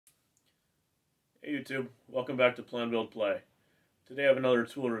Hey YouTube, welcome back to Plan Build Play. Today I have another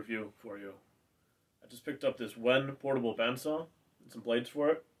tool review for you. I just picked up this Wen portable bandsaw and some blades for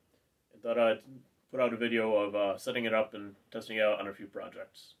it, and thought I'd put out a video of setting it up and testing it out on a few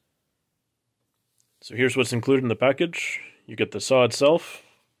projects. So here's what's included in the package. You get the saw itself,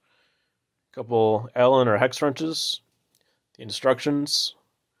 a couple Allen or hex wrenches, the instructions,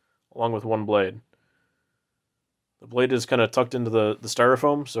 along with one blade. The blade is kind of tucked into the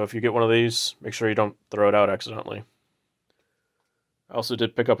styrofoam, so if you get one of these, make sure you don't throw it out accidentally. I also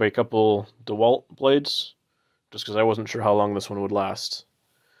did pick up a couple Dewalt blades, just because I wasn't sure how long this one would last.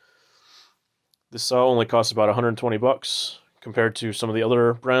 This saw only costs about 120 bucks, compared to some of the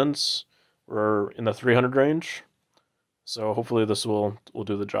other brands, we're in the 300 range, so hopefully this will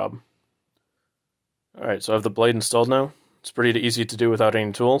do the job. Alright, so I have the blade installed now. It's pretty easy to do without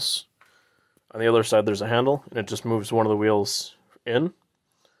any tools. On the other side there's a handle, and it just moves one of the wheels in.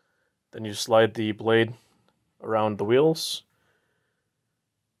 Then you slide the blade around the wheels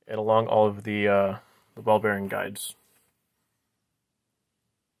and along all of the ball bearing guides.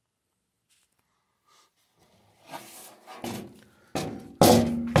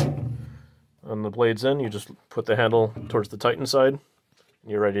 When the blade's in, you just put the handle towards the Titan side,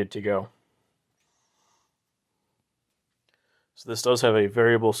 and you're ready to go. So this does have a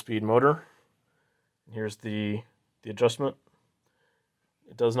variable speed motor. Here's the adjustment.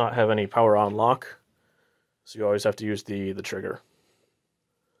 It does not have any power on lock, so you always have to use the trigger.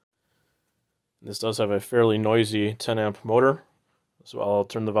 This does have a fairly noisy 10 amp motor, so I'll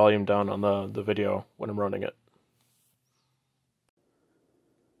turn the volume down on the video when I'm running it.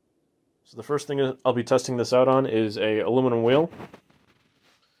 So the first thing I'll be testing this out on is a aluminum wheel.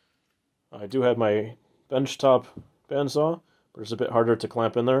 I do have my benchtop bandsaw, but it's a bit harder to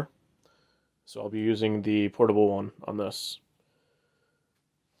clamp in there. So I'll be using the portable one on this.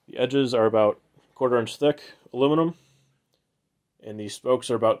 The edges are about 1/4 inch thick aluminum, and the spokes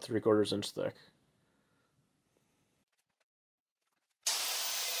are about 3/4 inch thick.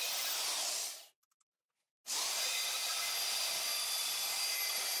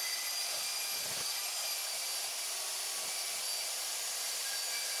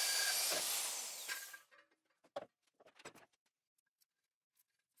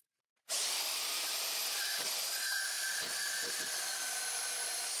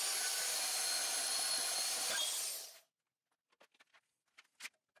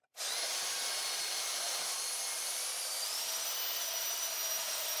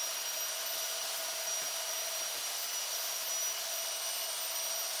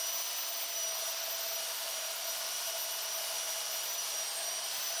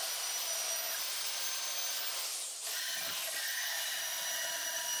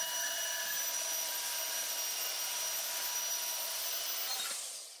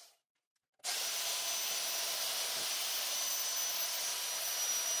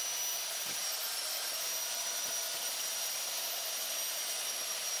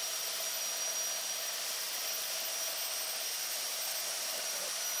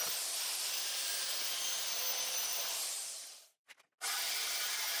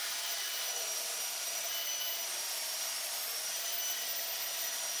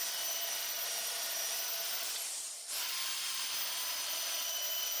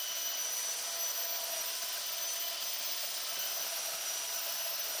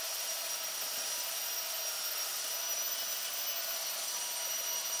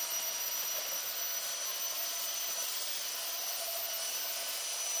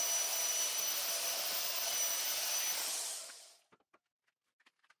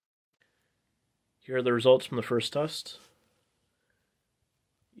 Here are the results from the first test.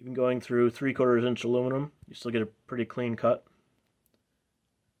 Even going through 3/4 inch aluminum, you still get a pretty clean cut.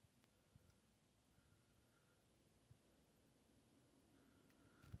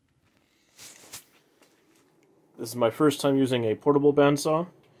 This is my first time using a portable bandsaw,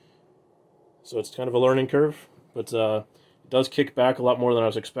 so it's kind of a learning curve, but it does kick back a lot more than I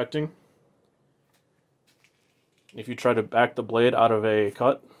was expecting. If you try to back the blade out of a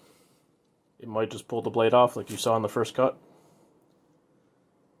cut, it might just pull the blade off like you saw in the first cut.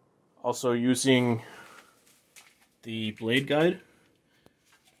 Also, using the blade guide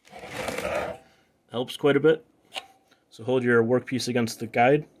helps quite a bit. So hold your workpiece against the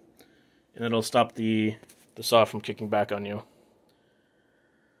guide, and it'll stop the saw from kicking back on you.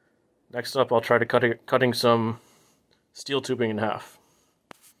 Next up, I'll try to cutting some steel tubing in half.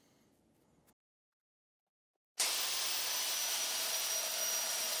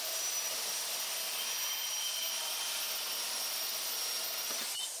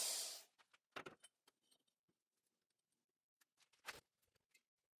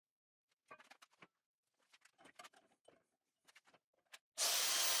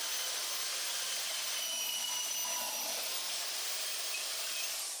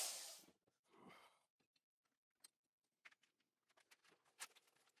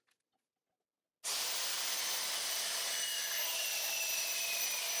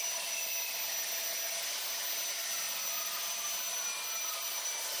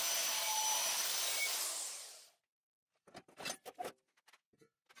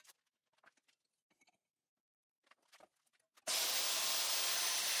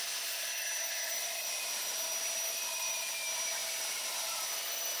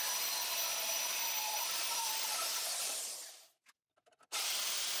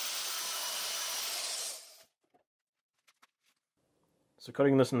 So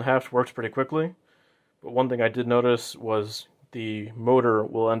cutting this in half works pretty quickly, but one thing I did notice was the motor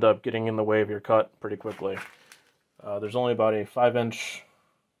will end up getting in the way of your cut pretty quickly. There's only about a 5-inch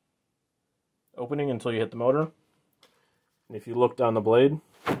opening until you hit the motor, and if you look down the blade,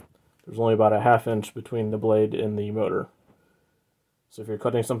 there's only about a 1/2 inch between the blade and the motor. So if you're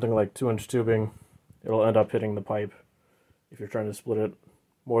cutting something like 2-inch tubing, it'll end up hitting the pipe if you're trying to split it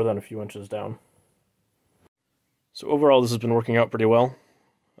more than a few inches down. So overall, this has been working out pretty well.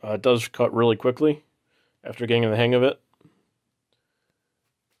 It does cut really quickly after getting the hang of it,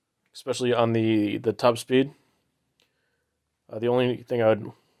 especially on the top speed. The only thing I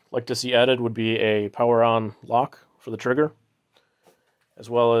would like to see added would be a power-on lock for the trigger, as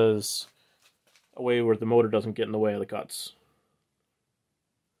well as a way where the motor doesn't get in the way of the cuts.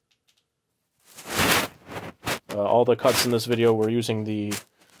 All the cuts in this video were using the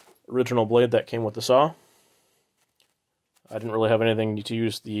original blade that came with the saw. I didn't really have anything to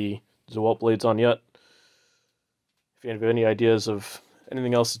use the Dewalt blades on yet. If you have any ideas of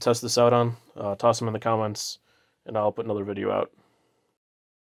anything else to test this out on, toss them in the comments, and I'll put another video out.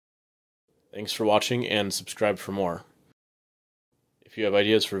 Thanks for watching, and subscribe for more. If you have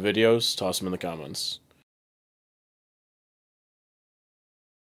ideas for videos, toss them in the comments.